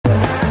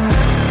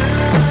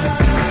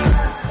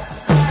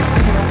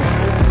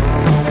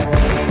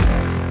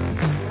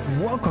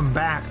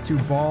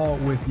to Ball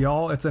with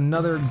Y'all. It's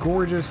another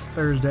gorgeous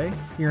Thursday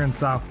here in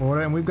South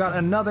Florida, and we've got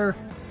another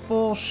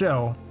full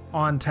show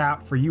on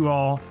tap for you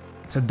all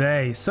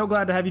today. So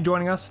glad to have you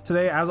joining us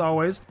today, as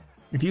always.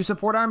 If you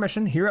support our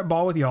mission here at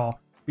Ball with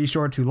Y'all, be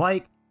sure to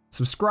like,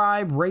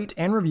 subscribe, rate,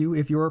 and review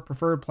if your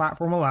preferred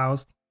platform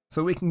allows,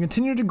 so we can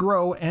continue to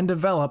grow and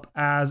develop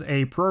as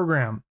a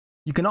program.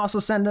 You can also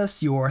send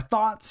us your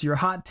thoughts, your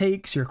hot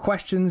takes, your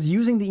questions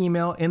using the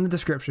email in the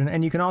description,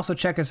 and you can also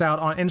check us out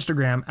on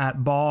Instagram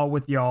at Ball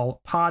with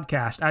Y'all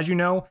Podcast. As you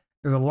know,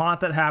 there's a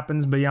lot that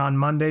happens beyond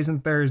Mondays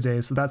and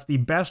Thursdays, so that's the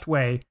best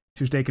way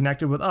to stay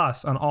connected with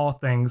us on all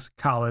things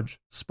college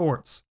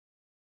sports.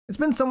 It's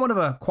been somewhat of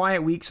a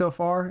quiet week so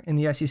far in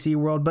the SEC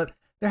world, but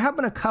there have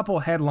been a couple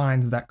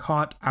headlines that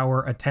caught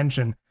our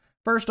attention.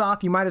 First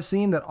off, you might have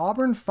seen that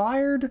Auburn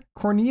fired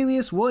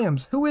Cornelius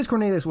Williams. Who is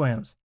Cornelius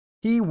Williams?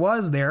 He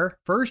was their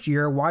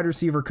first-year wide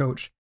receiver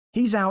coach.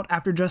 He's out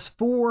after just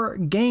 4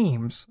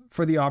 games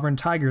for the Auburn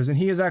Tigers, and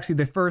he is actually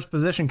the first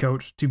position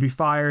coach to be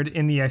fired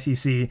in the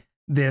SEC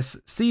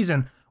this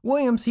season.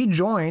 Williams, he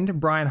joined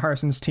Bryan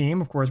Harsin's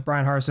team. Of course,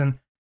 Bryan Harsin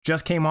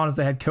just came on as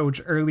the head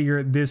coach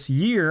earlier this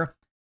year.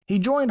 He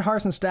joined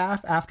Harsin's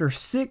staff after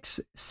 6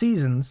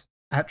 seasons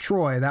at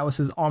Troy. That was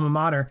his alma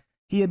mater.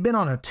 He had been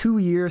on a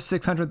 2-year,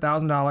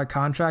 $600,000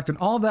 contract, and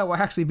all of that will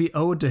actually be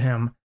owed to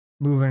him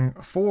moving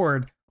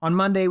forward. On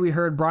Monday, we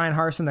heard Bryan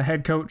Harsin, the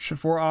head coach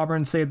for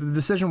Auburn, say that the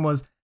decision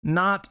was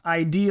not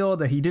ideal,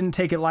 that he didn't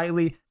take it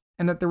lightly,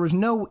 and that there was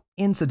no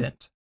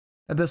incident,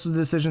 that this was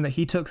a decision that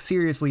he took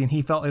seriously and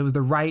he felt it was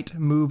the right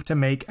move to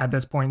make at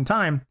this point in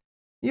time.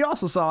 You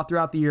also saw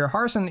throughout the year,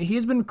 Harsin, he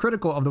has been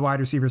critical of the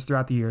wide receivers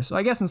throughout the year. So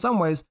I guess in some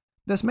ways,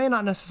 this may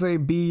not necessarily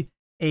be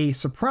a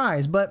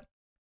surprise, but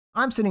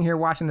I'm sitting here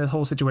watching this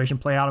whole situation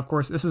play out. Of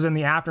course, this is in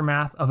the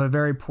aftermath of a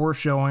very poor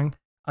showing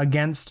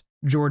against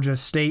Georgia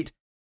State.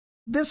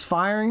 This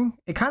firing,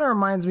 it kind of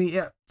reminds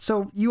me,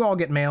 so you all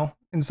get mail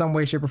in some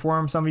way, shape, or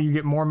form. Some of you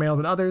get more mail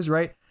than others,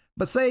 right?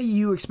 But say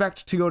you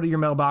expect to go to your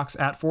mailbox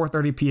at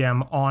 4:30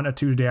 p.m. on a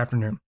Tuesday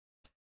afternoon.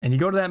 And you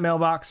go to that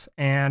mailbox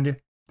and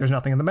there's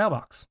nothing in the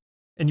mailbox.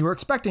 And you were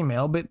expecting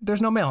mail, but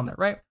there's no mail in there,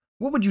 right?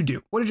 What would you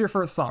do? What is your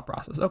first thought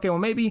process? Okay, well,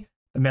 maybe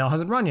the mail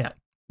hasn't run yet.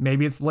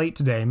 Maybe it's late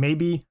today.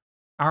 Maybe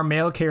our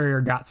mail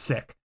carrier got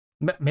sick.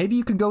 Maybe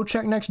you could go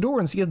check next door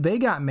and see if they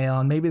got mail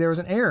and maybe there was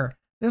an error.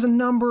 There's a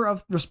number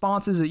of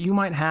responses that you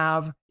might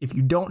have if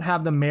you don't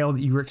have the mail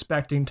that you were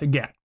expecting to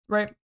get,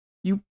 right?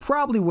 You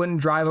probably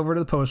wouldn't drive over to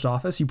the post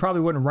office. You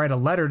probably wouldn't write a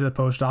letter to the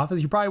post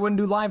office. You probably wouldn't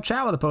do live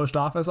chat with the post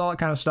office, all that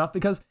kind of stuff,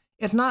 because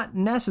it's not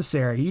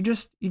necessary. You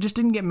just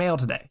didn't get mail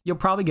today. You'll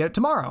probably get it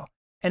tomorrow.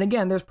 And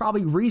again, there's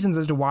probably reasons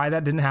as to why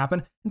that didn't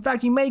happen. In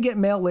fact, you may get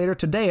mail later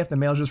today if the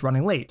mail's just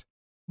running late.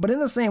 But in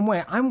the same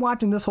way, I'm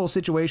watching this whole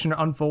situation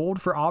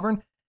unfold for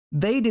Auburn.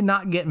 They did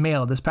not get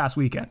mail this past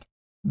weekend.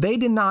 They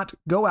did not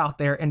go out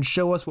there and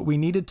show us what we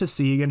needed to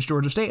see against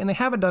Georgia State, and they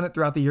haven't done it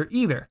throughout the year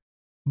either.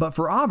 But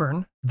for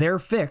Auburn, their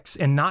fix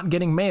in not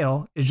getting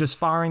mail is just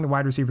firing the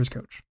wide receivers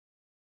coach.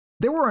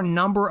 There were a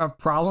number of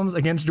problems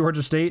against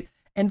Georgia State,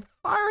 and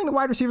firing the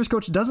wide receivers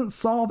coach doesn't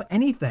solve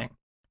anything.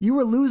 You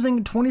were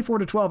losing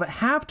 24-12 at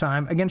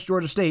halftime against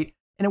Georgia State,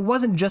 and it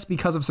wasn't just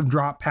because of some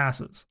drop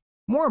passes.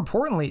 More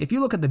importantly, if you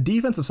look at the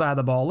defensive side of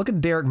the ball, look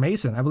at Derek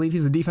Mason. I believe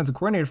he's the defensive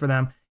coordinator for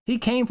them. He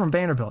came from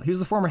Vanderbilt. He was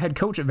the former head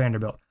coach at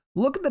Vanderbilt.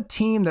 Look at the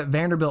team that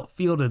Vanderbilt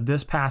fielded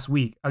this past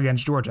week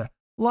against Georgia.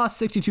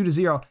 Lost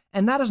 62-0,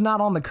 and that is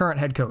not on the current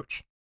head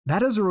coach.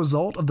 That is a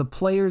result of the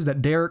players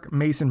that Derek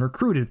Mason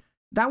recruited.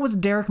 That was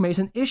Derek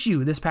Mason's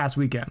issue this past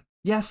weekend.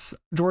 Yes,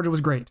 Georgia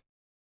was great,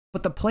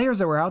 but the players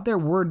that were out there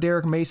were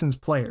Derek Mason's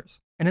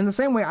players. And in the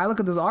same way, I look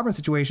at this Auburn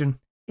situation,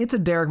 it's a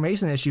Derek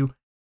Mason issue.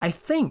 I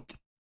think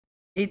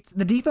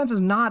the defense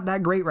is not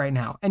that great right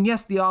now. And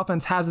yes, the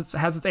offense has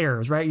its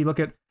errors, right? You look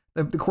at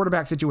the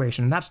quarterback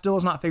situation, and that still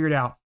is not figured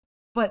out.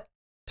 But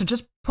to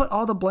just put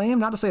all the blame,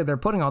 not to say that they're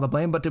putting all the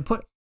blame, but to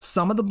put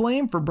some of the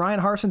blame for Bryan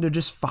Harsin to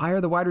just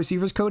fire the wide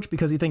receivers coach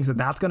because he thinks that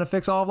that's going to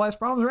fix all of life's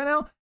problems right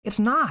now, it's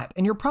not.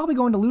 And you're probably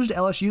going to lose to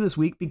LSU this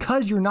week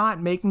because you're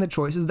not making the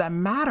choices that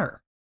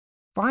matter.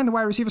 Firing the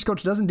wide receivers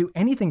coach doesn't do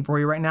anything for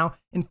you right now.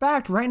 In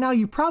fact, right now,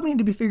 you probably need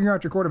to be figuring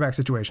out your quarterback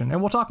situation.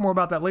 And we'll talk more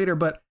about that later.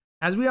 But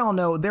as we all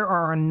know, there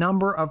are a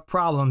number of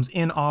problems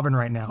in Auburn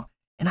right now.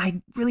 And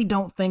I really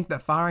don't think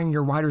that firing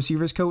your wide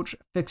receivers coach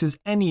fixes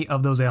any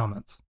of those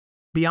ailments.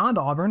 Beyond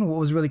Auburn, what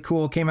was really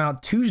cool came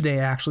out Tuesday,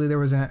 actually. There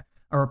was a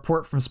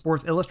report from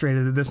Sports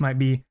Illustrated that this might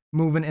be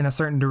moving in a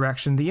certain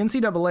direction. The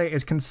NCAA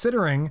is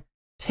considering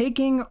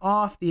taking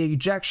off the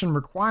ejection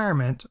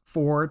requirement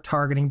for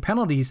targeting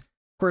penalties.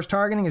 Of course,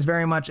 targeting is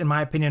very much, in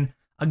my opinion,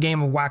 a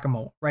game of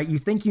whack-a-mole, right? You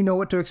think you know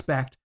what to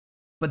expect,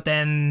 but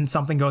then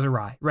something goes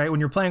awry, right? When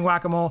you're playing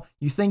whack-a-mole,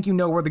 you think you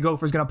know where the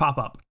gopher is going to pop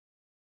up,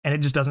 and it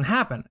just doesn't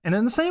happen. And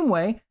in the same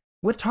way,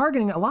 with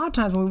targeting, a lot of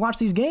times when we watch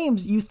these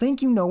games, you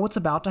think you know what's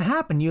about to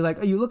happen. You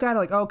look at it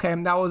like, okay,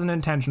 that wasn't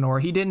intentional, or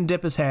he didn't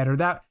dip his head, or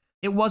that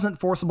it wasn't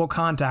forcible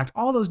contact,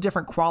 all those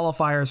different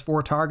qualifiers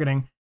for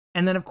targeting.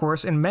 And then, of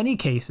course, in many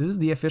cases,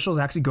 the officials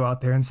actually go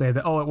out there and say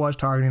that, oh, it was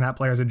targeting, that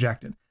player's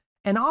ejected.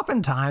 And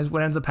oftentimes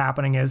what ends up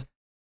happening is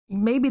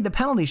maybe the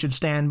penalty should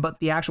stand, but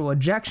the actual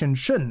ejection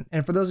shouldn't.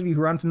 And for those of you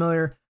who are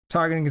unfamiliar,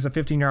 targeting is a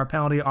 15-yard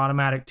penalty,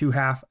 automatic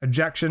 2-half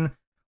ejection.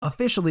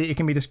 Officially, it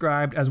can be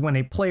described as when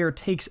a player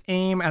takes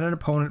aim at an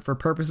opponent for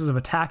purposes of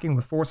attacking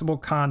with forcible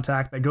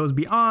contact that goes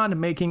beyond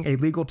making a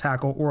legal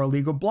tackle or a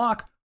legal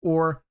block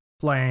or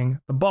playing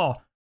the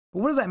ball.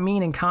 But what does that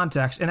mean in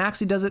context? And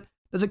actually, does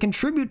it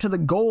contribute to the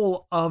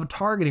goal of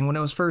targeting when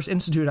it was first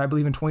instituted, I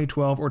believe in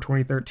 2012 or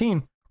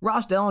 2013?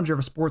 Ross Dellinger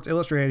of Sports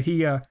Illustrated,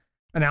 he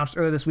announced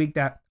earlier this week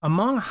that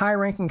among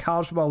high-ranking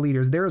college football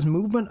leaders, there is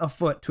movement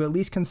afoot to at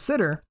least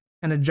consider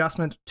an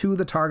adjustment to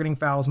the targeting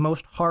foul's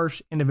most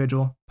harsh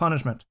individual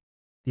punishment,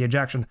 the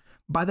ejection.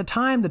 By the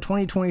time the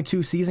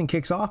 2022 season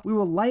kicks off, we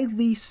will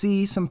likely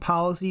see some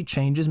policy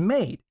changes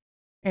made.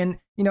 And,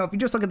 if you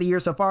just look at the year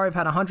so far, we've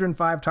had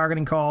 105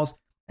 targeting calls,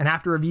 and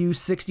after review,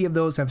 60 of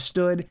those have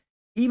stood.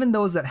 Even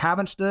those that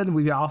haven't stood,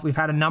 we've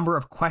had a number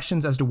of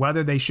questions as to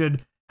whether they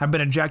should have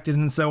been ejected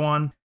and so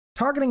on.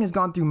 Targeting has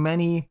gone through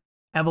many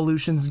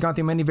evolutions, has gone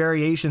through many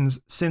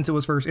variations since it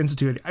was first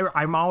instituted.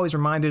 I'm always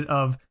reminded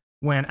of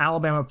when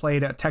Alabama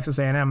played at Texas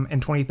A&M in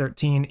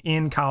 2013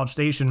 in College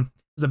Station. It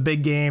was a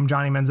big game.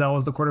 Johnny Manziel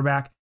was the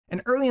quarterback.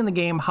 And early in the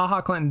game,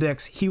 Clinton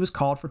Dix, he was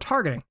called for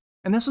targeting.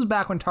 And this was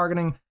back when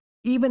targeting,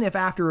 even if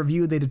after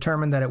review they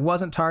determined that it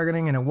wasn't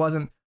targeting and it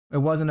wasn't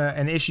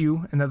an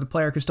issue and that the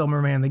player could still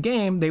remain in the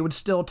game, they would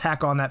still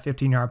tack on that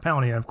 15-yard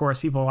penalty. And of course,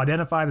 people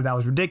identified that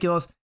was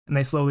ridiculous, and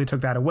they slowly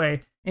took that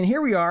away. And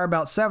here we are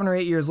about 7 or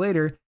 8 years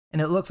later, and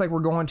it looks like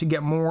we're going to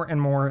get more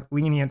and more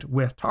lenient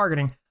with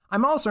targeting.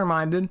 I'm also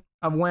reminded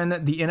of when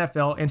the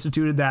NFL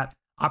instituted that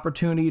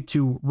opportunity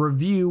to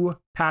review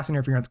pass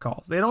interference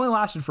calls. It only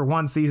lasted for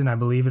one season, I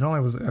believe. It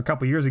only was a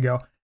couple years ago.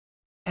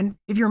 And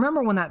if you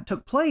remember when that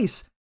took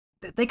place,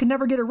 they could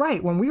never get it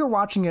right. When we were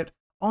watching it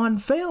on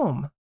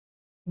film,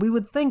 we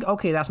would think,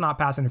 okay, that's not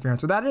pass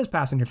interference, or that is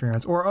pass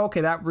interference, or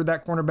okay, that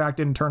cornerback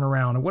didn't turn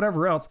around, or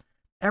whatever else.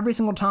 Every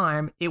single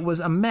time, it was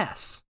a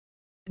mess,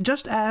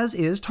 just as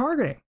is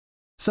targeting.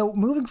 So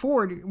moving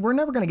forward, we're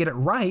never going to get it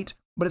right,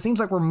 but it seems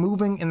like we're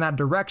moving in that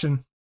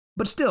direction.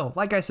 But still,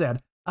 like I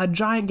said, a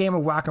giant game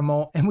of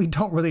whack-a-mole, and we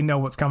don't really know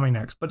what's coming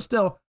next, but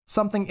still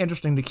something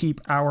interesting to keep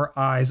our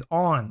eyes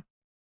on.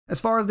 As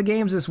far as the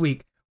games this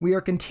week, we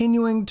are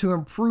continuing to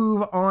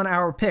improve on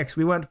our picks.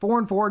 We went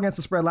 4-4 against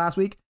the spread last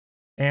week,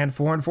 and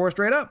 4-4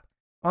 straight up.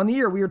 On the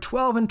year, we are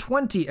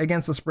 12-20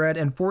 against the spread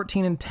and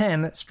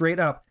 14-10 straight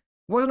up.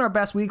 Wasn't our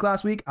best week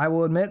last week, I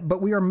will admit,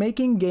 but we are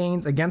making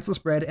gains against the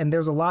spread, and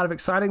there's a lot of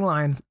exciting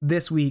lines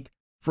this week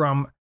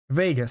from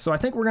Vegas. So I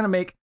think we're going to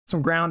make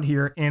some ground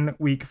here in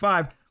week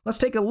 5. Let's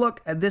take a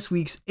look at this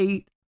week's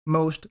 8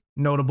 most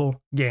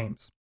notable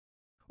games.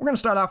 We're going to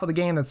start off with a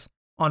game that's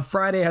on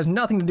Friday, has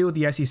nothing to do with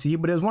the SEC,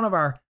 but it is one of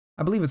our,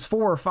 I believe it's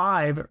 4 or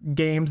 5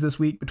 games this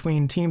week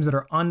between teams that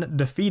are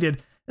undefeated.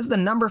 This is the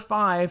number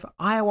 5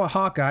 Iowa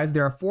Hawkeyes.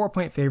 They're a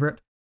 4-point favorite,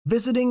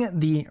 visiting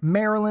the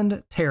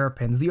Maryland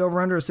Terrapins. The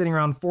over-under is sitting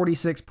around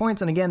 46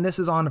 points, and again, this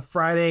is on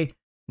Friday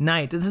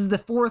night. This is the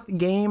 4th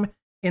game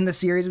in the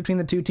series between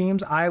the two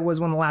teams. Iowa's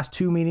won the last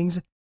 2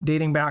 meetings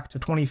dating back to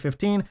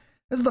 2015.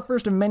 This is the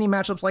first of many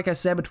matchups, like I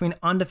said, between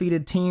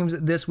undefeated teams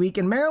this week,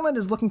 and Maryland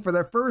is looking for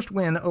their first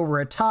win over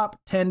a top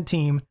 10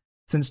 team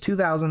since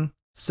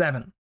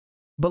 2007.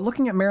 But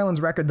looking at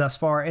Maryland's record thus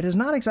far, it has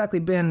not exactly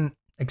been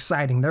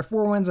exciting. Their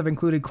 4 wins have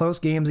included close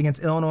games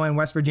against Illinois and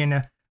West Virginia.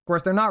 Of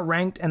course, they're not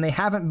ranked, and they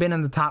haven't been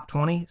in the top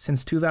 20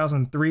 since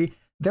 2003.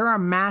 There are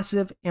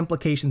massive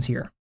implications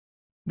here.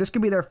 This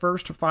could be their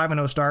first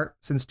 5-0 start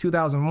since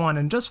 2001,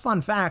 and just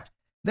fun fact,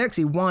 they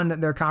actually won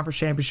their conference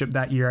championship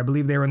that year. I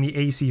believe they were in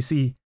the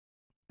ACC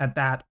at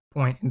that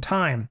point in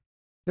time.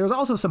 There was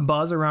also some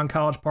buzz around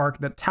College Park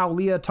that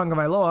Taulia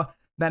Tagovailoa,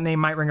 that name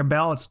might ring a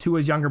bell. It's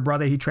Tua's younger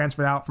brother. He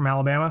transferred out from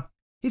Alabama.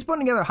 He's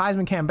putting together a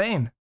Heisman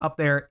campaign up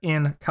there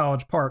in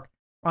College Park.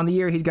 On the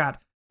year, he's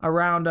got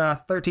around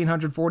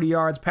 1,340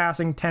 yards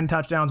passing, 10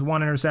 touchdowns,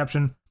 1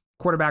 interception,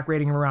 quarterback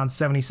rating of around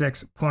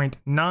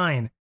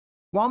 76.9.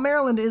 While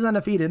Maryland is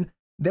undefeated,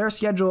 their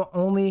schedule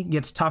only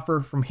gets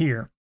tougher from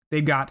here.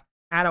 They've got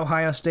at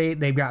Ohio State,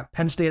 they've got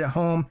Penn State at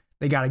home,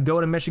 they got to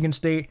go to Michigan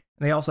State,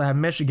 and they also have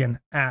Michigan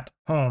at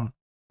home.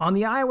 On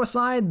the Iowa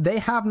side, they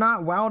have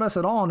not wowed us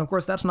at all, and of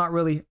course that's not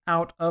really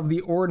out of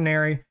the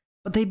ordinary,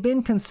 but they've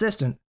been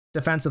consistent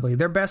defensively.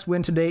 Their best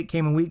win to date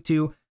came in week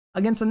 2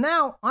 against a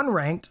now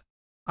unranked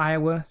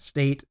Iowa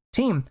State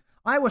team.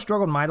 Iowa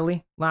struggled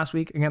mightily last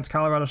week against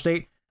Colorado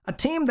State, a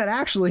team that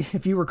actually,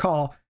 if you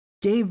recall,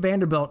 gave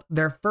Vanderbilt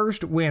their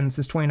first win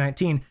since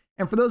 2019.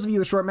 And for those of you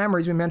with short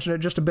memories, we mentioned it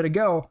just a bit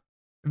ago,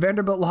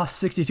 Vanderbilt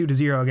lost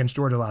 62-0 against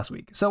Georgia last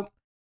week. So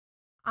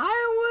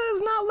Iowa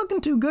is not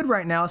looking too good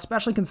right now,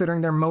 especially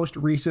considering their most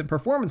recent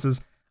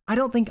performances. I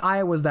don't think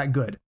Iowa's that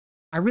good.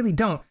 I really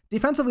don't.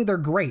 Defensively, they're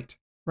great,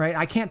 right?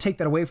 I can't take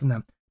that away from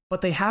them.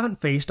 But they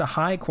haven't faced a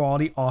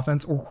high-quality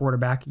offense or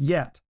quarterback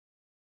yet.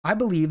 I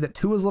believe that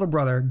Tua's little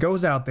brother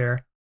goes out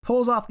there,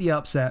 pulls off the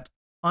upset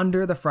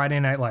under the Friday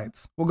night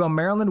lights. We'll go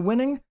Maryland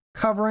winning,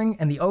 covering,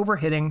 and the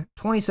over-hitting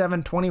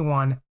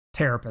 27-21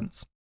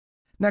 Terrapins.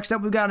 Next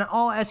up, we've got an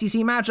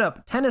all-SEC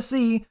matchup.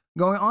 Tennessee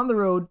going on the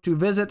road to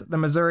visit the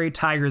Missouri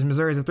Tigers.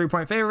 Missouri is a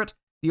 3-point favorite.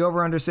 The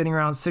over-under sitting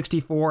around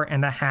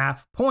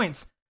 64.5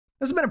 points.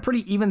 This has been a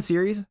pretty even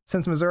series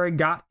since Missouri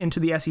got into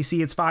the SEC.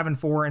 It's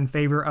 5-4 in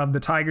favor of the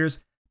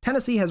Tigers.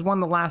 Tennessee has won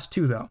the last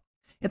two, though.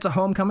 It's a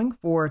homecoming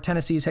for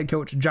Tennessee's head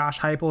coach, Josh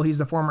Heupel. He's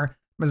the former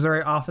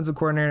Missouri offensive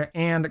coordinator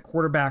and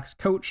quarterbacks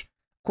coach.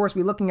 Of course,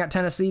 we're looking at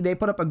Tennessee. They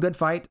put up a good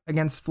fight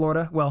against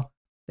Florida. Well,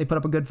 they put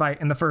up a good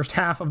fight in the first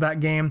half of that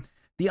game.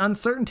 The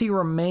uncertainty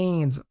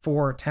remains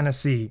for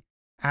Tennessee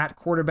at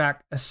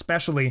quarterback,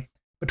 especially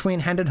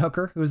between Hendon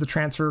Hooker, who is the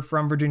transfer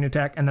from Virginia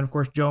Tech, and then, of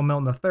course, Joe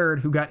Milton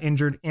III, who got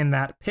injured in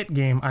that Pitt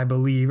game, I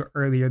believe,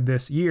 earlier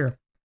this year.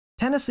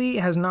 Tennessee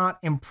has not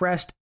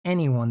impressed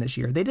anyone this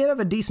year. They did have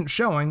a decent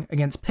showing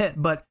against Pitt,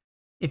 but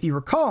if you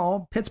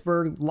recall,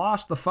 Pittsburgh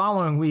lost the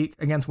following week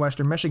against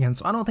Western Michigan,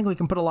 so I don't think we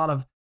can put a lot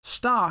of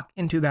stock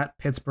into that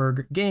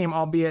Pittsburgh game,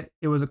 albeit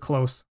it was a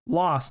close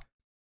loss.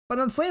 But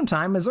at the same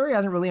time, Missouri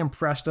hasn't really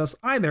impressed us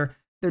either.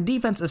 Their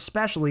defense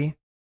especially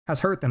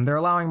has hurt them. They're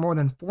allowing more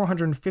than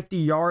 450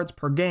 yards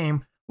per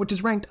game, which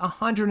is ranked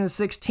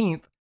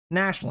 116th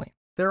nationally.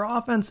 Their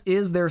offense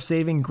is their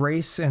saving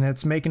grace, and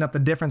it's making up the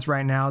difference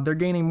right now. They're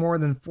gaining more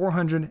than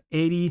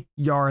 480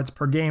 yards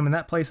per game, and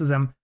that places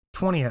them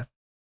 20th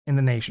in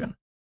the nation.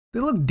 They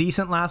looked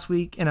decent last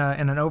week in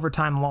an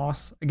overtime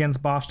loss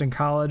against Boston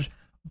College,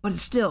 but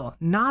it's still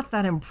not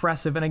that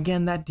impressive, and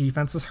again, that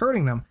defense is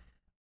hurting them.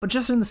 But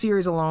just in the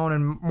series alone,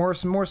 and more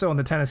so on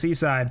the Tennessee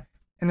side,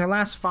 in their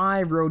last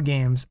 5 road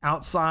games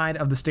outside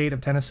of the state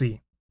of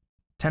Tennessee,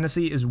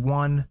 Tennessee is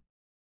 1-4.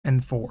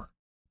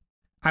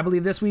 I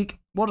believe this week,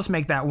 we'll just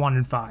make that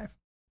 1-5.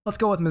 Let's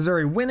go with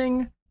Missouri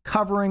winning,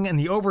 covering, and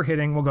the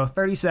overhitting. We'll go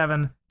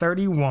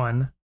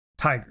 37-31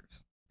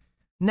 Tigers.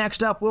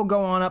 Next up, we'll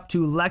go on up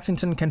to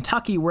Lexington,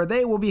 Kentucky, where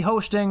they will be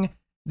hosting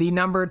the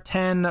number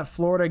 10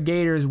 Florida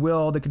Gators,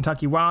 the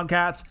Kentucky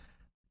Wildcats.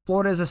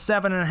 Florida is a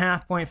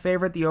 7.5-point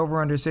favorite. The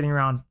over-under sitting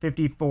around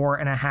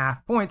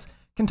 54.5 points.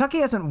 Kentucky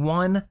hasn't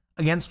won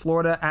against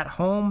Florida at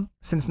home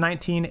since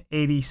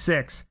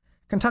 1986.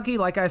 Kentucky,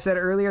 like I said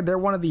earlier, they're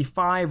one of the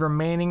 5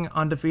 remaining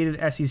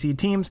undefeated SEC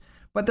teams,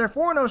 but their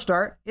 4-0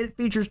 start, it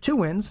features 2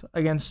 wins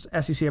against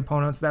SEC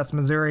opponents. That's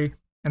Missouri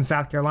and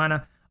South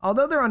Carolina.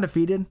 Although they're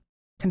undefeated,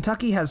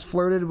 Kentucky has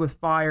flirted with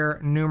fire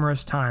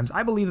numerous times.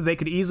 I believe that they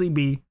could easily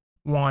be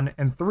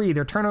 1-3.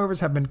 Their turnovers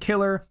have been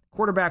killer.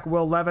 Quarterback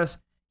Will Levis,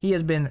 he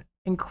has been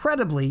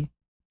incredibly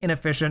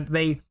inefficient.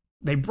 They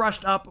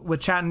brushed up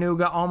with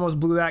Chattanooga, almost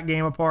blew that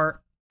game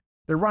apart.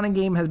 Their running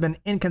game has been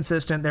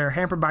inconsistent. They're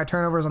hampered by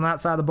turnovers on that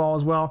side of the ball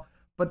as well,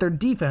 but their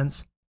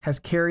defense has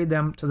carried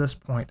them to this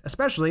point,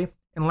 especially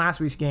in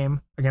last week's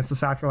game against the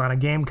South Carolina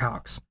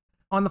Gamecocks.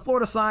 On the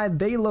Florida side,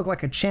 they look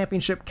like a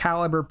championship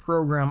caliber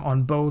program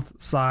on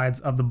both sides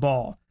of the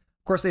ball.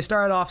 Of course, they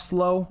started off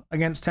slow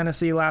against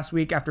Tennessee last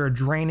week after a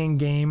draining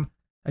game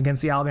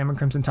against the Alabama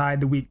Crimson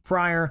Tide the week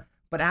prior,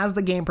 but as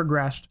the game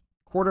progressed,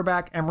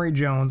 quarterback Emory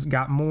Jones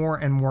got more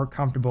and more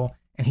comfortable,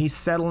 and he's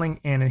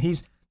settling in, and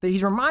he's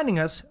reminding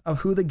us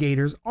of who the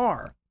Gators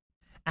are.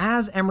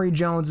 As Emory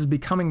Jones is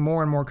becoming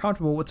more and more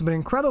comfortable, what's been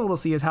incredible to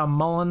see is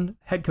how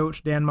head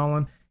coach Dan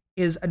Mullen,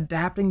 is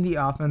adapting the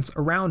offense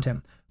around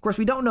him. Of course,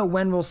 we don't know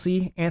when we'll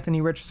see Anthony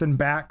Richardson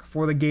back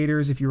for the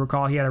Gators. If you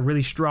recall, he had a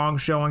really strong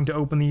showing to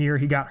open the year.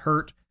 He got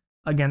hurt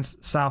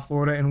against South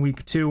Florida in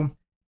week 2.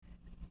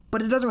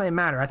 But it doesn't really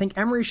matter. I think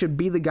Emory should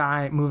be the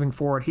guy moving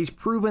forward. He's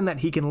proven that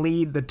he can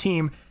lead the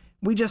team.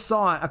 We just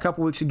saw it a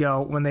couple weeks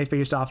ago when they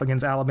faced off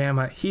against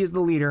Alabama. He is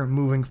the leader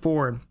moving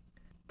forward.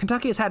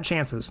 Kentucky has had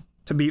chances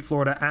to beat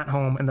Florida at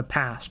home in the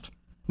past.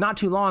 Not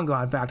too long ago,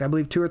 in fact. I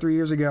believe 2 or 3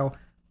 years ago,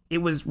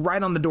 it was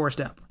right on the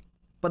doorstep.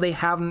 But they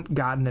haven't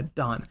gotten it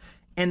done.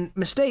 And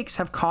mistakes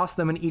have cost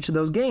them in each of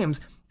those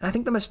games. And I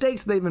think the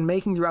mistakes they've been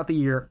making throughout the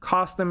year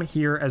cost them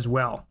here as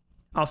well.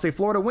 I'll say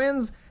Florida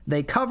wins,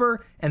 they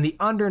cover, and the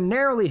under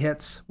narrowly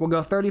hits. Will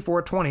go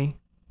 34-20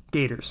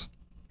 Gators.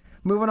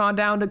 Moving on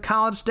down to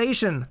College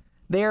Station.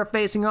 They are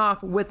facing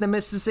off with the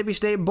Mississippi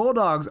State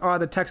Bulldogs, are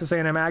the Texas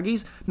A&M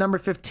Aggies. Number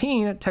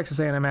 15, Texas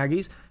A&M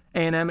Aggies.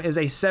 A&M is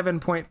a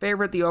 7-point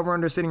favorite. The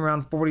over-under sitting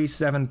around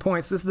 47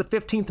 points. This is the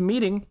 15th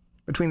meeting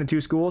between the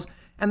two schools,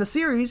 and the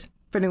series,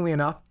 fittingly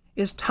enough,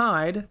 is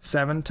tied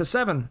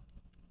 7-7.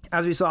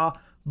 As we saw,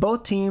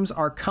 both teams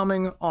are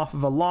coming off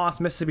of a loss.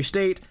 Mississippi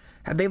State,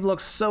 they've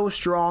looked so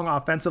strong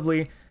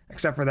offensively,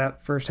 except for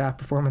that first half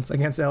performance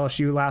against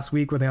LSU last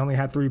week where they only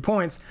had 3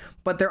 points.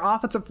 But their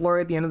offensive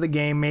flurry at the end of the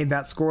game made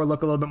that score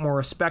look a little bit more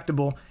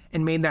respectable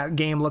and made that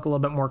game look a little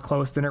bit more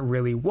close than it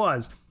really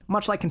was.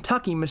 Much like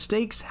Kentucky,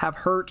 mistakes have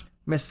hurt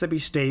Mississippi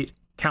State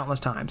countless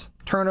times.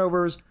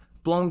 Turnovers,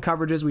 blown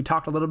coverages, we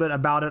talked a little bit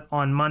about it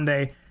on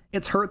Monday.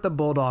 It's hurt the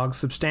Bulldogs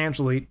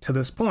substantially to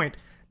this point.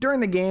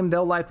 During the game,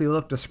 they'll likely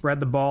look to spread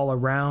the ball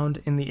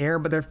around in the air,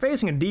 but they're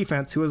facing a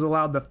defense who has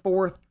allowed the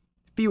 4th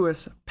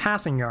fewest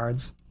passing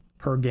yards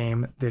per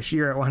game this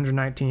year at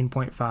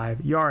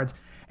 119.5 yards.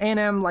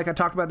 A&M, like I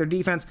talked about their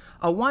defense,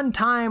 a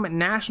one-time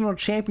national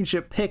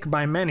championship pick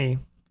by many,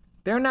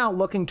 they're now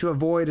looking to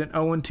avoid an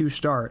 0-2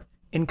 start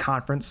in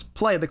conference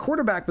play. The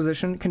quarterback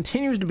position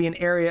continues to be an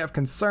area of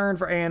concern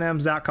for A&M.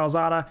 Zach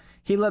Calzada,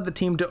 he led the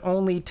team to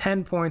only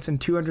 10 points and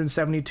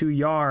 272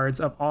 yards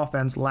of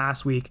offense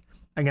last week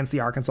against the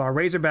Arkansas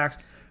Razorbacks.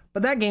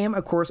 But that game,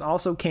 of course,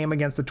 also came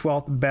against the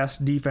 12th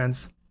best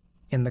defense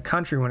in the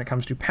country when it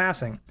comes to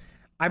passing.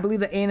 I believe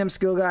the A&M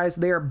skill guys,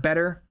 they are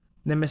better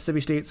than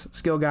Mississippi State's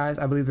skill guys.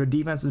 I believe their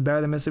defense is better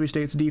than Mississippi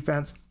State's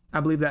defense. I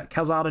believe that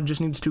Calzada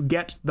just needs to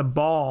get the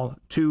ball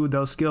to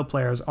those skill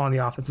players on the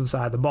offensive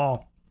side of the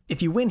ball.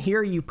 If you win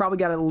here, you've probably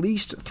got at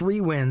least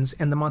 3 wins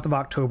in the month of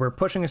October,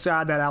 pushing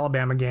aside that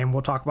Alabama game.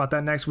 We'll talk about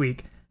that next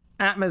week.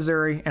 At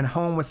Missouri and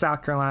home with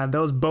South Carolina,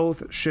 those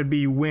both should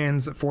be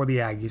wins for the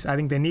Aggies. I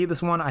think they need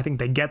this one. I think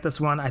they get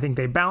this one. I think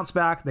they bounce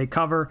back, they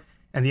cover,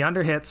 and the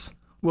under hits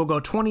will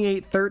go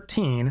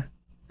 28-13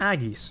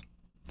 Aggies.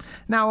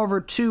 Now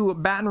over to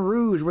Baton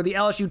Rouge, where the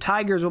LSU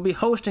Tigers will be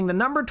hosting the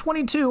number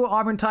 22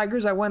 Auburn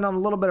Tigers. I went on a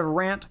little bit of a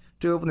rant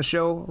to open the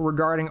show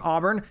regarding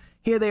Auburn.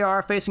 Here they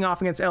are facing off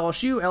against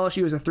LSU.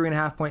 LSU is a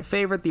 3.5-point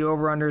favorite. The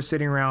over-under is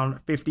sitting around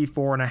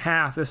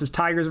 54.5. This is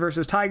Tigers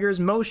versus Tigers.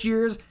 Most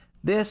years,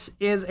 this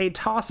is a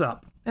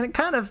toss-up. And it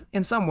kind of,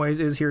 in some ways,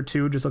 is here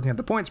too, just looking at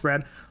the point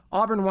spread.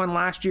 Auburn won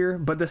last year,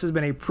 but this has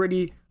been a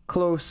pretty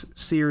close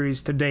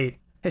series to date.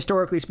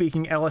 Historically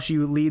speaking,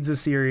 LSU leads the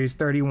series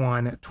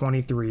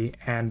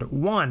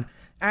 31-23-1.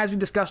 As we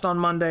discussed on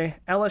Monday,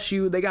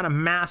 LSU, they got a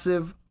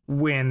massive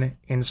win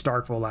in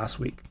Starkville last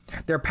week.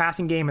 Their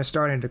passing game is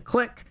starting to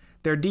click.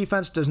 Their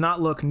defense does not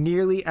look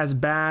nearly as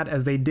bad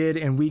as they did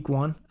in week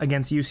 1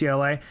 against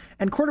UCLA.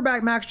 And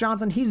quarterback Max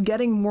Johnson, he's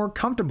getting more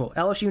comfortable.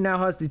 LSU now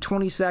has the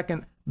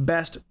 22nd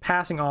best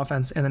passing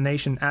offense in the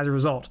nation as a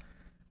result.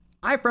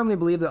 I firmly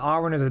believe that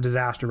Auburn is a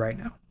disaster right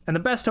now. And the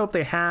best hope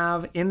they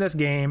have in this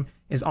game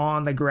is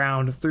on the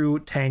ground through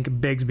Tank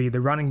Bigsby,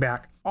 the running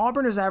back.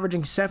 Auburn is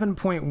averaging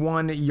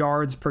 7.1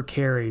 yards per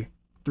carry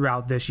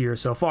throughout this year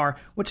so far,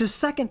 which is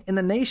second in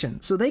the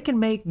nation. So they can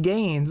make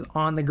gains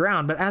on the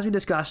ground. But as we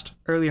discussed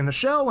early in the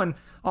show and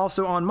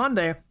also on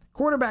Monday,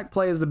 quarterback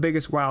play is the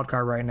biggest wild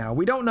card right now.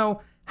 We don't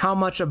know how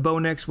much of Bo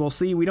Nix we'll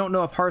see. We don't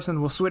know if Harsin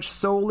will switch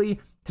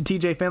solely to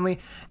TJ Finley.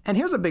 And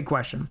here's a big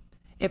question.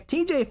 If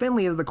TJ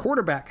Finley is the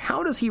quarterback,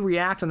 how does he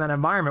react in that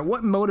environment?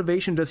 What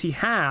motivation does he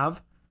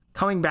have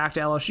coming back to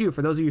LSU?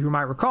 For those of you who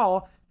might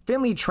recall,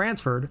 Finley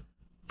transferred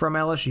from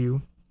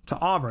LSU to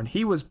Auburn.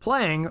 He was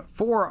playing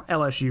for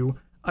LSU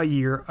a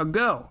year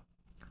ago.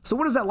 So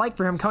what is that like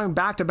for him coming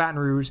back to Baton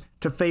Rouge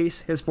to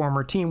face his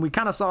former team? We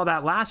kind of saw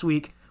that last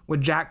week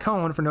with Jack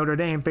Coan for Notre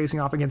Dame facing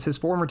off against his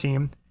former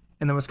team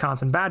in the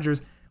Wisconsin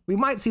Badgers. We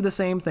might see the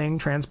same thing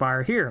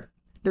transpire here.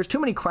 There's too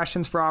many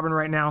questions for Auburn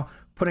right now.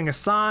 Putting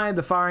aside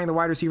the firing the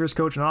wide receivers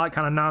coach and all that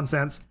kind of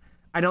nonsense,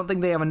 I don't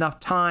think they have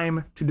enough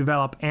time to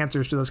develop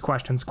answers to those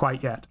questions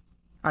quite yet.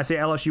 I say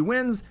LSU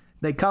wins,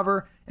 they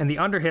cover, and the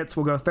under hits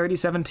will go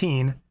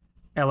 30-17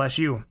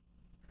 LSU.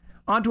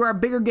 On to our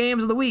bigger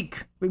games of the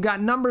week. We've got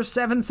number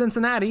 7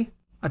 Cincinnati,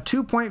 a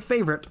 2-point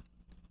favorite,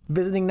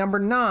 visiting number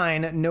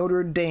 9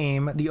 Notre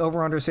Dame, the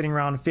over-under sitting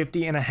around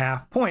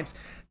 50.5 points.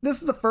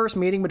 This is the first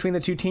meeting between the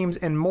two teams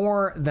in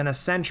more than a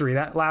century.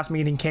 That last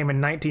meeting came in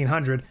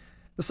 1900.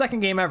 The second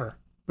game ever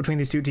between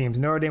these two teams.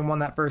 Notre Dame won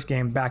that first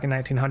game back in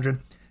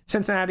 1900.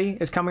 Cincinnati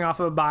is coming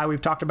off of a bye.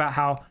 We've talked about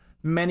how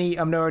many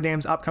of Notre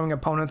Dame's upcoming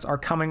opponents are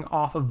coming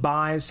off of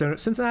byes, so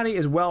Cincinnati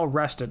is well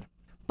rested.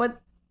 But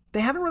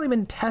they haven't really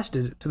been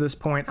tested to this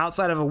point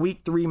outside of a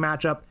week 3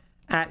 matchup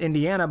at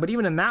Indiana. But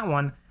even in that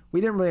one, we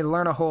didn't really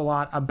learn a whole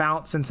lot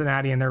about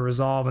Cincinnati and their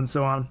resolve and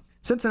so on.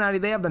 Cincinnati,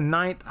 they have the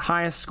 9th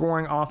highest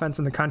scoring offense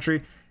in the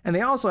country, and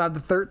they also have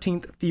the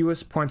 13th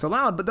fewest points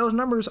allowed, but those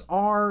numbers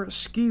are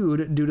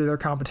skewed due to their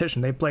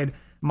competition. They played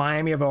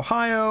Miami of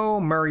Ohio,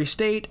 Murray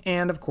State,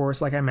 and of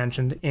course, like I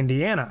mentioned,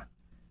 Indiana.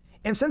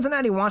 If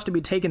Cincinnati wants to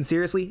be taken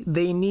seriously,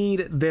 they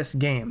need this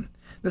game.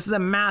 This is a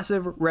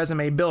massive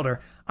resume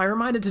builder. I'm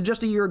reminded to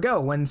just a year ago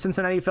when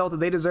Cincinnati felt that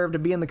they deserved to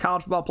be in the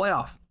college football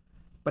playoff.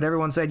 But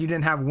everyone said you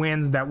didn't have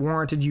wins that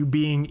warranted you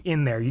being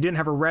in there. You didn't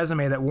have a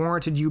resume that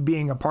warranted you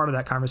being a part of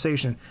that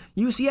conversation.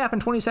 UCF in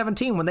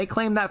 2017, when they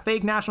claimed that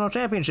fake national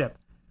championship,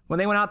 when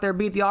they went out there,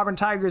 beat the Auburn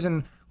Tigers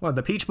in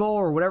the Peach Bowl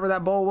or whatever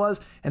that bowl was,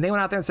 and they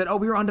went out there and said, oh,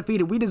 we were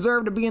undefeated. We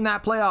deserve to be in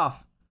that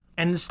playoff.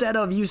 And instead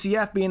of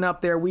UCF being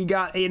up there, we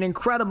got an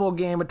incredible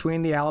game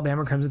between the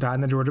Alabama Crimson Tide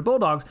and the Georgia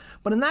Bulldogs.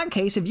 But in that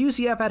case, if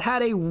UCF had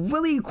had a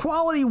really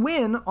quality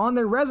win on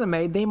their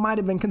resume, they might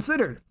have been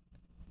considered.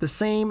 The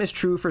same is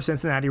true for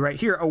Cincinnati right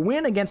here. A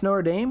win against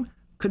Notre Dame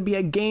could be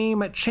a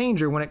game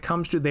changer when it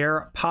comes to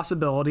their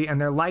possibility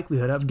and their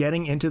likelihood of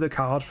getting into the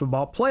college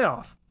football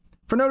playoff.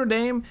 For Notre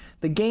Dame,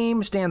 the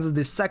game stands as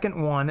the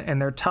second one in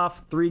their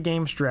tough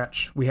 3-game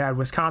stretch. We had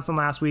Wisconsin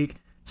last week,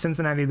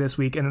 Cincinnati this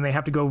week, and then they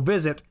have to go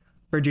visit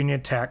Virginia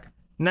Tech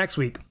next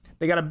week.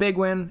 They got a big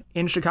win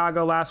in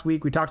Chicago last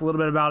week. We talked a little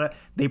bit about it.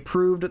 They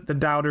proved the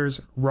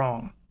doubters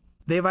wrong.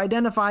 They've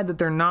identified that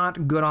they're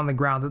not good on the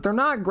ground, that they're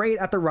not great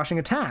at the rushing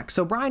attack.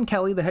 So Brian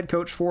Kelly, the head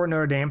coach for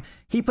Notre Dame,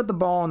 he put the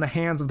ball in the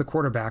hands of the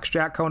quarterbacks.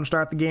 Jack Coan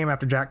started the game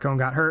after Jack Coan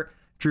got hurt.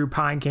 Drew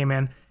Pine came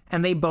in,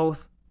 and they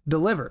both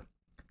delivered.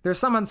 There's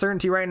some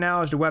uncertainty right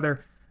now as to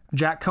whether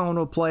Jack Cohn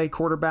will play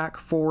quarterback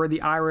for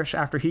the Irish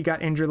after he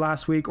got injured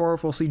last week, or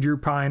if we'll see Drew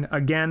Pine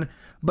again.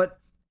 But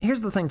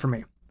here's the thing for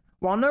me.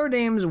 While Notre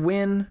Dame's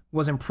win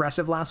was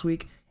impressive last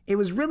week, it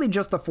was really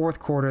just the fourth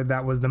quarter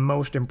that was the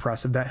most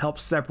impressive, that helped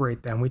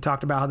separate them. We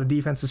talked about how the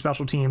defense and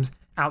special teams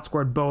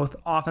outscored both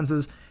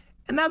offenses,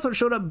 and that's what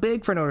showed up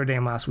big for Notre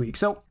Dame last week.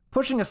 So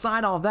pushing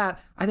aside all of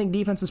that, I think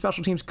defense and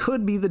special teams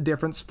could be the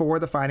difference for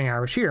the Fighting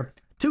Irish here.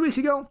 2 weeks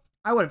ago,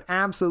 I would have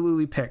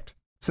absolutely picked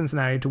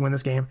Cincinnati to win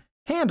this game,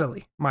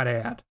 handily, might I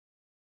add.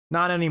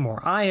 Not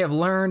anymore. I have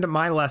learned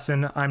my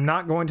lesson. I'm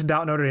not going to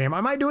doubt Notre Dame.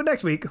 I might do it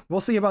next week.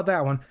 We'll see about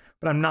that one,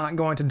 but I'm not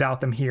going to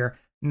doubt them here,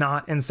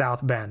 not in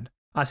South Bend.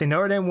 I say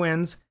Notre Dame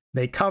wins,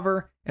 they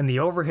cover, and the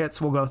overhits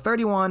will go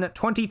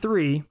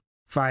 31-23,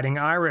 Fighting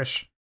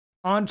Irish.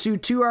 On to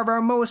two of our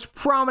most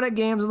prominent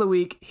games of the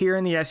week here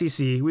in the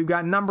SEC. We've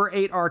got number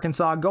 8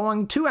 Arkansas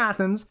going to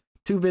Athens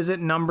to visit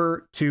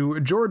number 2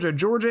 Georgia.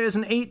 Georgia is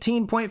an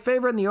 18-point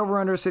favorite, and the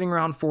over-under is sitting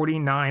around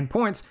 49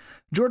 points.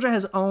 Georgia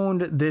has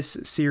owned this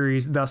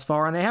series thus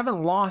far, and they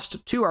haven't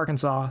lost to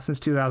Arkansas since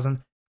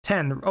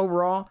 2010.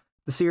 Overall,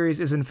 the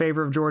series is in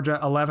favor of Georgia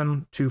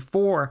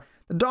 11-4.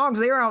 The Dogs,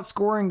 they are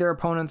outscoring their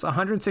opponents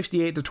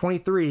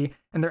 168-23,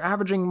 and they're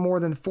averaging more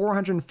than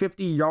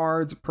 450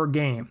 yards per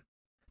game.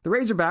 The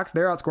Razorbacks,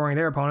 they're outscoring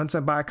their opponents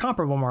by a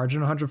comparable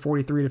margin,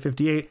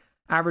 143-58,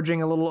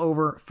 averaging a little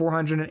over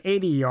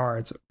 480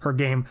 yards per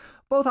game.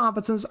 Both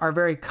offenses are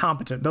very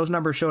competent. Those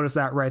numbers showed us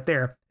that right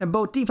there. And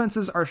both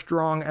defenses are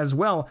strong as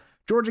well.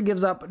 Georgia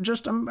gives up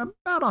just about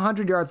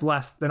 100 yards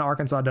less than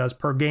Arkansas does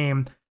per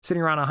game,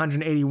 sitting around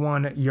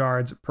 181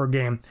 yards per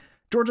game.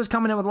 Georgia's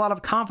coming in with a lot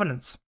of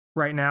confidence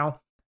right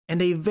now,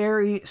 and a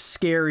very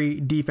scary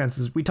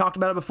defense. We talked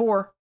about it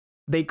before.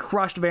 They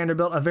crushed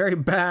Vanderbilt,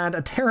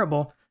 a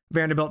terrible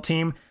Vanderbilt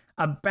team,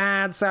 a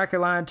bad South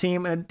Carolina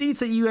team, and a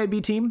decent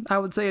UAB team. I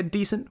would say a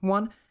decent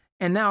one.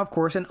 And now, of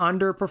course, an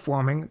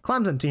underperforming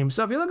Clemson team.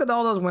 So if you look at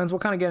all those wins, we'll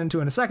kind of get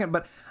into in a second,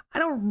 but I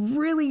don't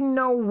really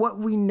know what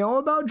we know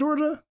about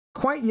Georgia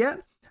quite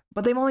yet,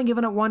 but they've only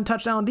given up 1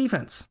 touchdown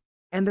defense.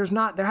 And there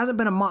hasn't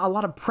been a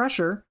lot of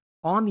pressure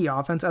on the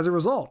offense as a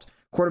result.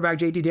 Quarterback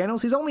JT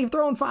Daniels, he's only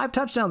thrown 5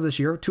 touchdowns this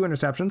year, 2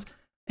 interceptions,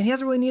 and he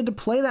hasn't really needed to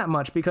play that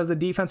much because the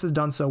defense has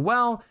done so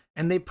well,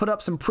 and they put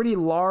up some pretty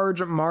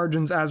large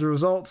margins as a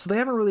result, so they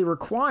haven't really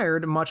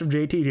required much of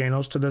JT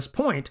Daniels to this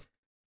point.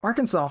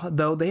 Arkansas,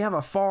 though, they have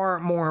a far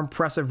more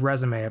impressive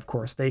resume, of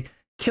course. They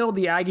killed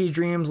the Aggies'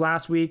 dreams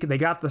last week. They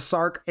got the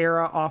Sark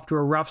era off to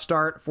a rough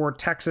start for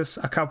Texas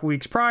a couple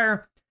weeks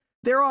prior.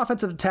 Their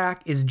offensive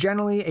attack is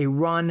generally a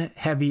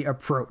run-heavy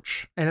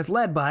approach, and it's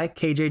led by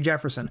KJ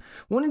Jefferson.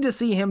 Wanting to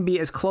see him be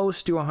as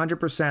close to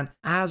 100%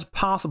 as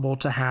possible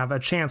to have a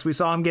chance. We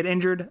saw him get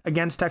injured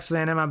against Texas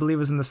A&M, I believe it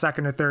was in the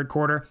second or third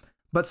quarter.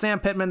 But Sam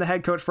Pittman, the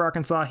head coach for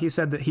Arkansas, he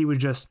said that he was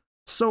just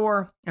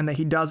sore and that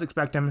he does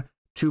expect him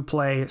to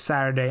play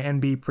Saturday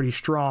and be pretty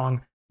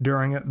strong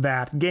during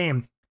that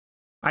game.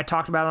 I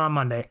talked about it on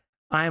Monday.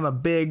 I am a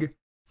big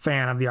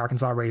fan of the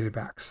Arkansas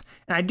Razorbacks,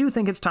 and I do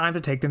think it's time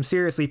to take them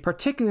seriously,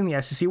 particularly in the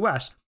SEC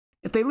West.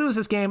 If they lose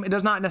this game, it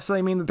does not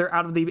necessarily mean that they're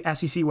out of the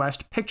SEC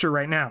West picture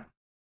right now.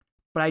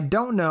 But I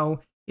don't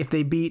know if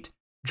they beat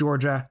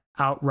Georgia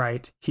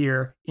outright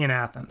here in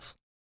Athens.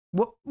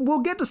 We'll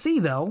get to see,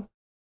 though,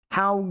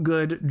 how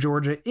good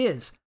Georgia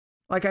is.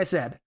 Like I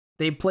said,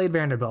 they played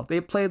Vanderbilt,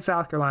 they played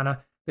South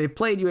Carolina, they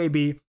played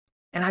UAB,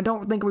 and I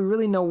don't think we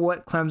really know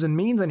what Clemson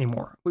means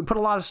anymore. We put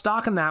a lot of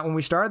stock in that when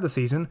we started the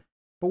season,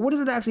 but what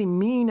does it actually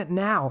mean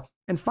now?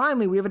 And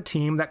finally, we have a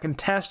team that can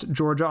test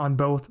Georgia on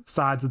both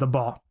sides of the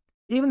ball.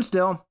 Even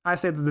still, I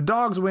say that the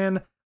Dogs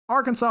win,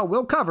 Arkansas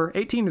will cover,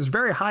 18 is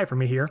very high for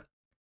me here,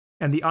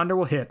 and the under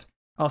will hit.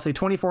 I'll say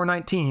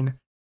 24-19,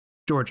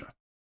 Georgia.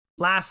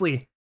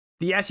 Lastly,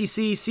 the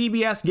SEC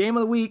CBS Game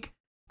of the Week.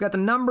 We've got the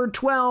number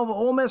 12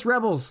 Ole Miss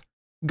Rebels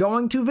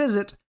going to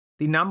visit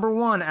the number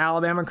 1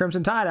 Alabama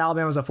Crimson Tide.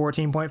 Alabama's a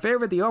 14-point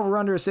favorite. The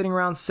over-under is sitting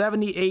around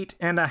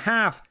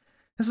 78.5.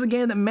 This is a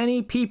game that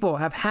many people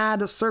have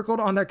had circled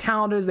on their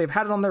calendars. They've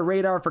had it on their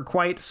radar for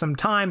quite some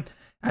time.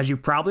 As you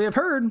probably have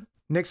heard,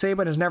 Nick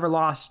Saban has never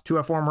lost to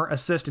a former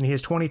assistant. He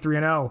is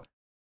 23-0. Of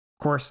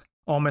course,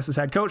 Ole Miss's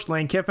head coach,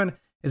 Lane Kiffin,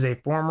 is a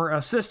former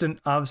assistant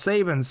of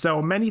Saban's.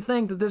 So many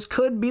think that this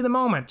could be the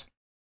moment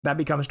that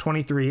becomes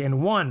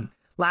 23-1.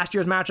 Last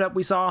year's matchup,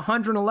 we saw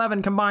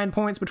 111 combined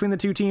points between the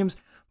two teams,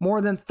 more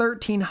than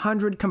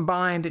 1,300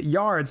 combined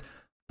yards.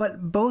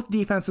 But both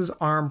defenses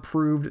are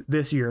improved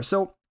this year.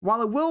 So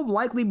while it will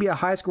likely be a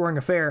high-scoring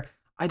affair,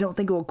 I don't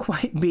think it will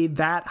quite be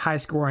that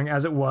high-scoring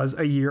as it was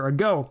a year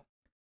ago.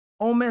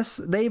 Ole Miss,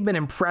 they've been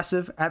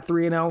impressive at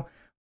 3-0,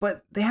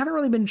 but they haven't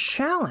really been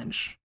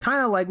challenged.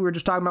 Kind of like we were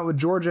just talking about with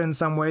Georgia in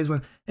some ways when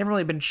they haven't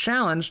really been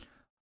challenged.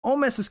 Ole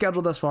Miss is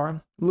scheduled thus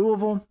far: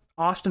 Louisville,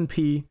 Austin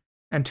Peay,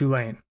 and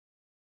Tulane.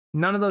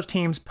 None of those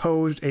teams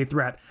posed a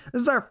threat.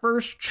 This is our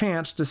first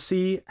chance to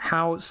see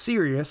how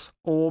serious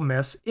Ole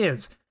Miss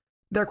is.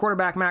 Their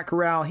quarterback, Matt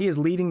Corral, he is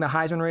leading the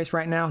Heisman race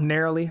right now,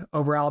 narrowly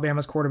over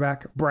Alabama's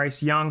quarterback,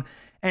 Bryce Young.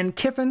 And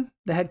Kiffin,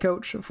 the head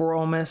coach for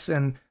Ole Miss,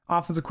 and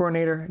offensive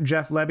coordinator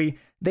Jeff Lebby,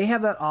 they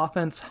have that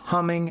offense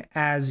humming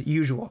as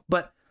usual.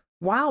 But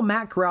while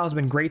Matt Corral has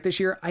been great this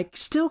year, I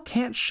still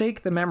can't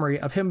shake the memory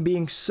of him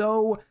being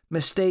so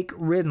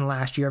mistake-ridden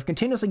last year, of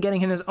continuously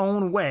getting in his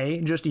own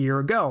way just a year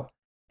ago.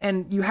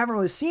 And you haven't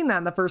really seen that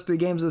in the first 3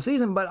 games of the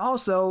season, but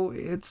also,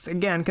 it's,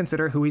 again,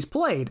 consider who he's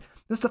played.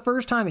 This is the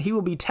first time that he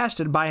will be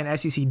tested by an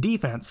SEC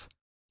defense,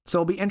 so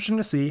it'll be interesting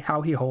to see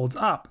how he holds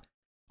up.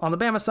 On the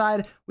Bama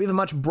side, we have a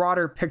much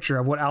broader picture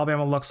of what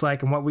Alabama looks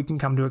like and what we can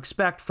come to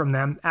expect from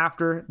them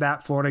after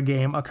that Florida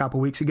game a couple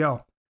weeks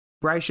ago.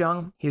 Bryce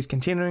Young, he is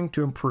continuing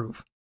to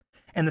improve.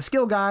 And the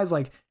skill guys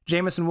like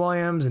Jamison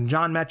Williams and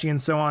John Mechie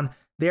and so on,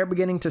 they are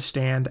beginning to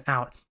stand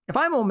out. If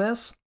I'm Ole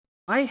Miss,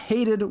 I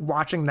hated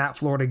watching that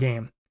Florida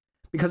game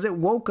because it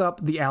woke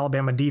up the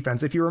Alabama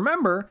defense. If you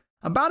remember,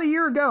 about a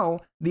year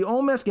ago, the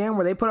Ole Miss game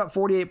where they put up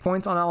 48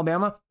 points on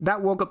Alabama,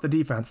 that woke up the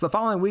defense. The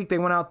following week, they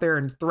went out there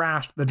and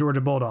thrashed the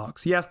Georgia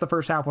Bulldogs. Yes, the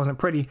first half wasn't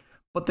pretty,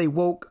 but they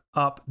woke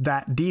up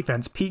that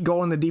defense. Pete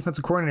Golding, the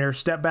defensive coordinator,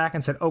 stepped back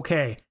and said,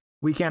 okay,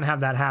 we can't have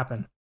that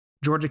happen.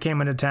 Georgia came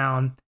into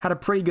town, had a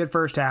pretty good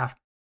first half,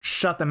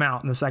 shut them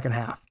out in the second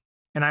half.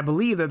 And I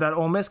believe that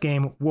Ole Miss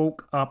game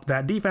woke up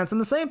that defense.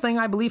 And the same thing,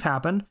 I believe,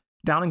 happened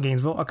down in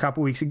Gainesville a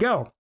couple weeks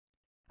ago.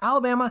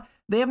 Alabama,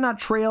 they have not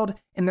trailed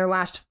in their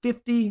last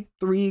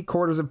 53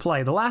 quarters of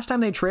play. The last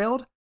time they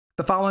trailed,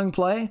 the following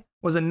play,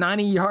 was a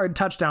 90-yard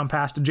touchdown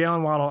pass to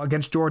Jalen Waddle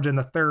against Georgia in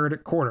the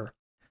third quarter.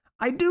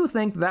 I do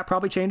think that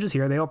probably changes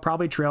here. They will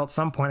probably trail at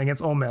some point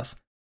against Ole Miss.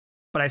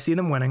 But I see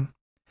them winning.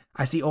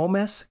 I see Ole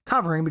Miss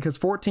covering because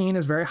 14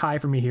 is very high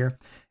for me here,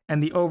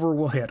 and the over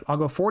will hit. I'll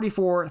go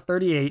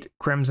 44-38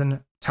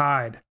 Crimson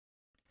Tide.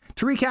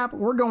 To recap,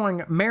 we're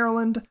going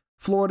Maryland,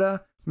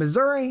 Florida,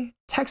 Missouri,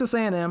 Texas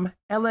A&M,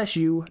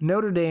 LSU,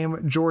 Notre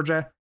Dame,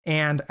 Georgia,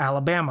 and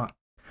Alabama.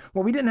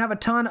 Well, we didn't have a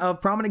ton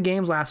of prominent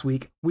games last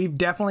week. We've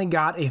definitely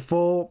got a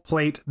full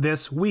plate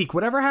this week.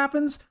 Whatever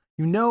happens,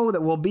 you know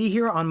that we'll be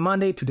here on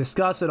Monday to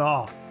discuss it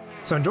all.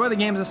 So enjoy the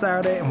games this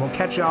Saturday, and we'll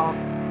catch y'all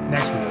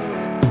next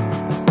week.